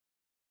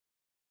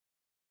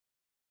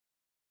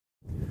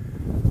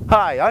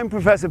Hi, I'm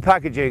Professor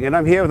Packaging and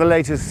I'm here with the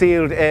latest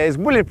Sealed Air's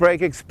Will It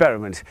Break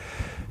experiment.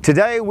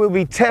 Today we'll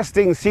be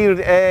testing Sealed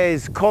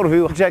Air's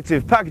Korrvu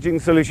protective packaging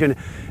solution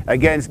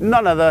against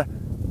none other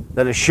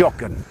than a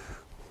shotgun.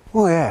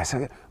 Oh yes.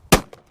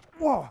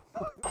 Whoa.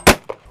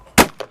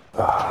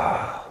 That's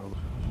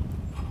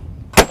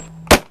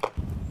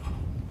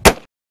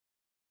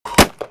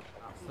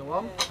the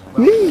one.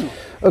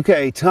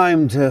 Okay,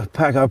 time to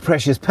pack our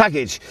precious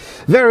package.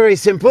 Very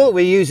simple.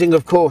 We're using,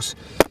 of course,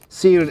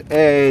 Sealed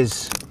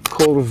Air's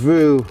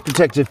Korrvu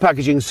protective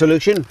packaging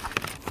solution.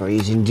 Very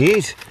easy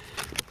indeed.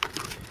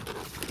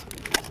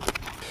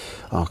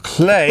 Our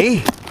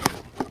clay.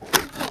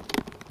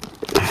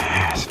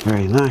 That's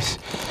very nice.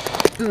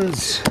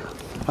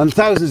 And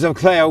thousands of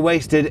clay are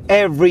wasted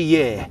every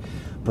year,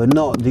 but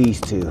not these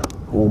two.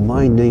 Or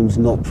my name's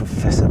not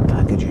Professor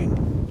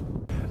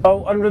Packaging.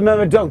 Oh, and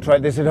remember, don't try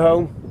this at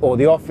home, or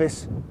the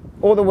office,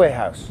 or the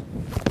warehouse.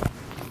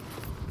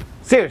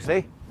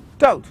 Seriously,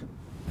 don't.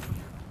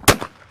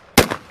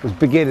 It's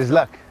beginner's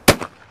luck.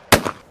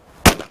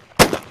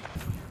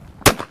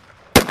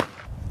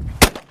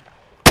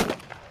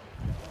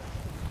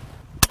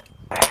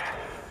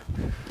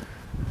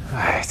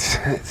 Right,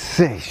 let's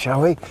see,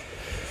 shall we?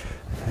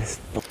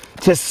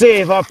 To see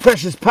if our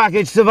precious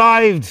package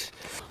survived.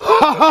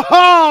 Ha ha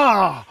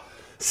ha!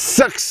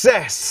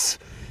 Success!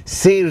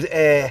 Sealed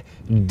Air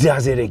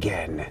does it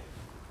again.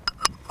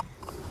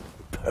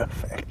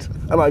 Perfect.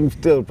 And I'm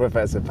still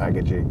Professor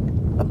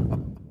Packaging.